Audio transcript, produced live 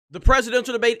The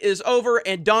presidential debate is over,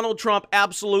 and Donald Trump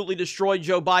absolutely destroyed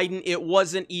Joe Biden. It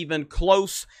wasn't even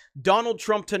close. Donald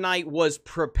Trump tonight was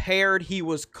prepared. He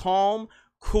was calm,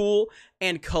 cool,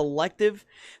 and collective.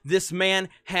 This man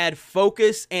had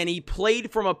focus, and he played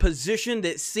from a position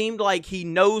that seemed like he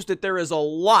knows that there is a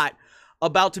lot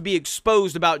about to be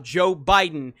exposed about Joe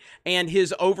Biden and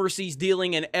his overseas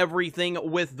dealing and everything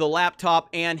with the laptop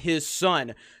and his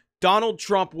son. Donald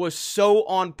Trump was so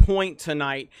on point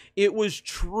tonight. It was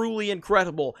truly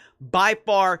incredible. By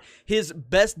far, his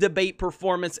best debate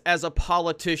performance as a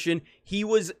politician. He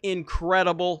was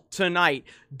incredible tonight.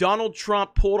 Donald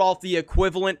Trump pulled off the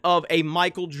equivalent of a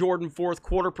Michael Jordan fourth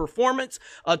quarter performance,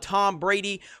 a Tom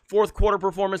Brady fourth quarter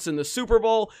performance in the Super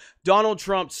Bowl. Donald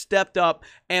Trump stepped up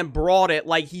and brought it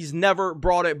like he's never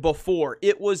brought it before.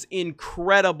 It was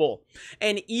incredible.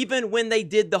 And even when they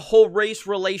did the whole race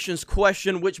relations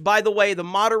question, which, by the way, the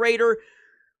moderator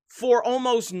for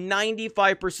almost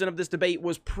 95% of this debate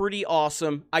was pretty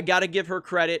awesome. I got to give her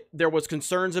credit. There was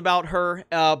concerns about her,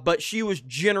 but she was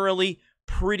generally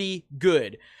pretty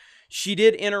good. She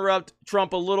did interrupt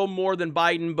Trump a little more than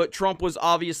Biden, but Trump was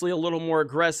obviously a little more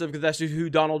aggressive because that's who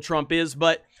Donald Trump is.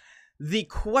 But the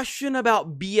question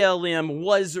about BLM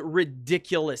was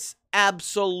ridiculous.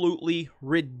 Absolutely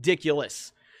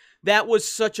ridiculous. That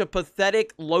was such a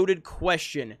pathetic, loaded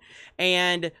question.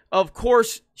 And of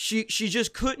course, she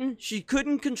just couldn't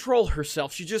control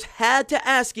herself. She just had to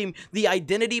ask him the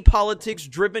identity politics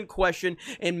driven question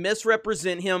and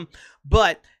misrepresent him.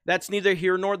 But that's neither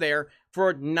here nor there.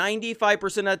 For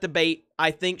 95% of that debate,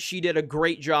 I think she did a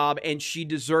great job and she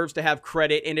deserves to have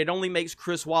credit. And it only makes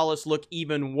Chris Wallace look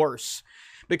even worse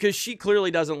because she clearly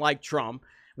doesn't like Trump.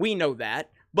 We know that.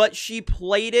 But she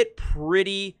played it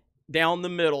pretty down the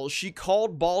middle. She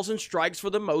called balls and strikes for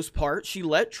the most part. She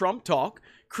let Trump talk.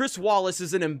 Chris Wallace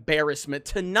is an embarrassment.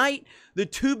 Tonight, the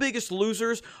two biggest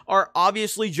losers are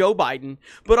obviously Joe Biden,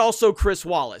 but also Chris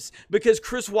Wallace, because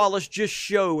Chris Wallace just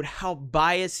showed how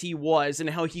biased he was and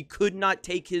how he could not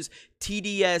take his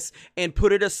TDS and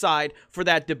put it aside for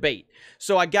that debate.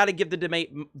 So I got to give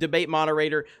the debate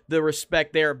moderator the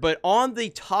respect there. But on the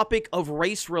topic of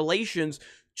race relations,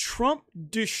 Trump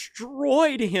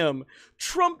destroyed him.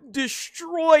 Trump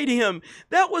destroyed him.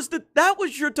 That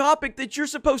was your topic that you're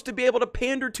supposed to be able to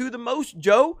pander to the most,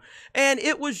 Joe. And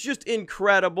it was just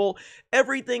incredible.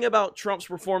 Everything about Trump's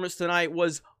performance tonight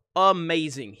was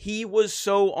amazing. He was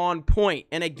so on point.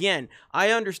 And again,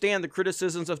 I understand the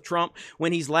criticisms of Trump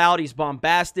when he's loud, he's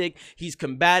bombastic, he's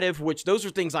combative, which those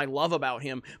are things I love about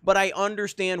him. But I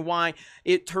understand why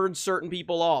it turns certain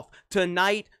people off.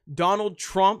 Tonight, Donald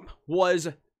Trump was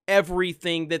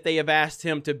everything that they have asked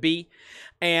him to be.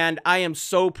 And I am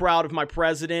so proud of my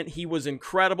president. He was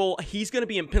incredible. He's going to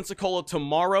be in Pensacola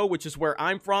tomorrow, which is where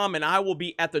I'm from, and I will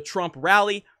be at the Trump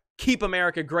rally. Keep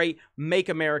America great. Make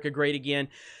America great again.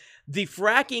 The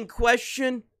fracking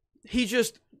question,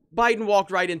 Biden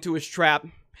walked right into his trap.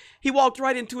 He walked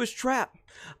right into his trap.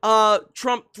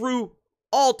 Trump threw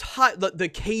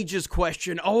the cages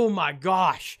question. Oh my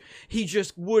gosh. He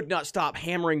just would not stop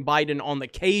hammering Biden on the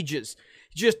cages.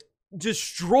 Just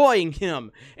destroying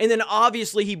him. And then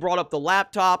obviously he brought up the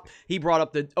laptop. He brought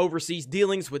up the overseas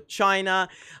dealings with China.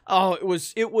 Oh,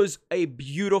 it was a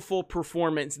beautiful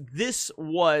performance. This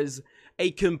was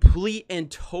a complete and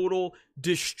total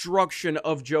destruction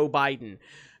of Joe Biden.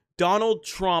 Donald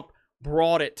Trump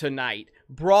brought it tonight.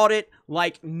 Brought it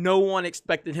like no one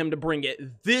expected him to bring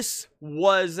it. This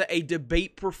was a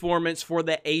debate performance for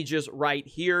the ages right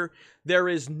here. There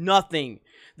is nothing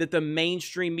that the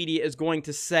mainstream media is going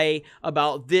to say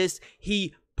about this.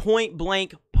 He point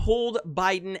blank pulled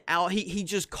Biden out. He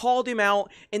just called him out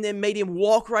and then made him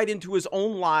walk right into his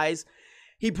own lies.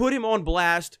 He put him on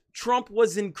blast. Trump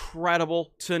was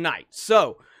incredible tonight.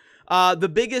 So, the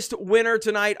biggest winner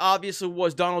tonight obviously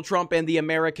was Donald Trump and the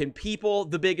American people.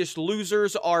 The biggest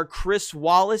losers are Chris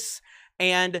Wallace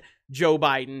and Joe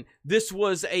Biden. This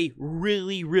was a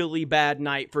really, really bad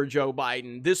night for Joe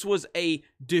Biden. This was a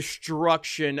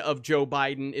destruction of Joe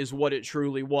Biden is what it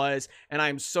truly was. And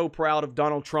I'm so proud of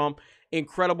Donald Trump.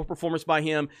 Incredible performance by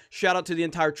him. Shout out to the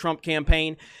entire Trump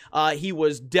campaign. He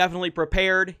was definitely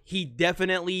prepared. He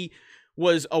definitely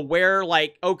was aware,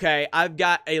 like, okay, I've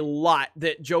got a lot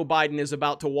that Joe Biden is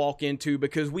about to walk into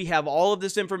because we have all of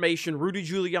this information. Rudy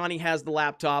Giuliani has the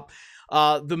laptop.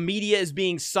 The media is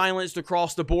being silenced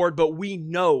across the board, but we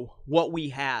know what we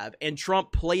have. And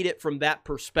Trump played it from that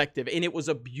perspective, and it was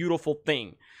a beautiful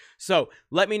thing. So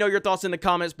let me know your thoughts in the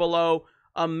comments below.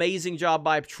 Amazing job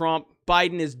by Trump.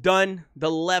 Biden is done.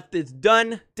 The left is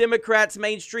done. Democrats,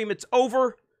 mainstream, it's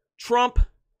over. Trump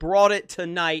brought it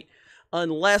tonight.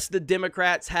 unless the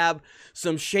Democrats have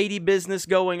some shady business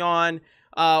going on,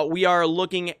 we are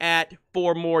looking at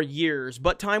 4 more years.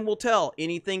 But time will tell.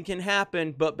 Anything can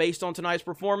happen. But based on tonight's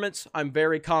performance, I'm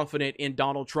very confident in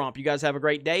Donald Trump. You guys have a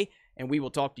great day, and we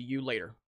will talk to you later.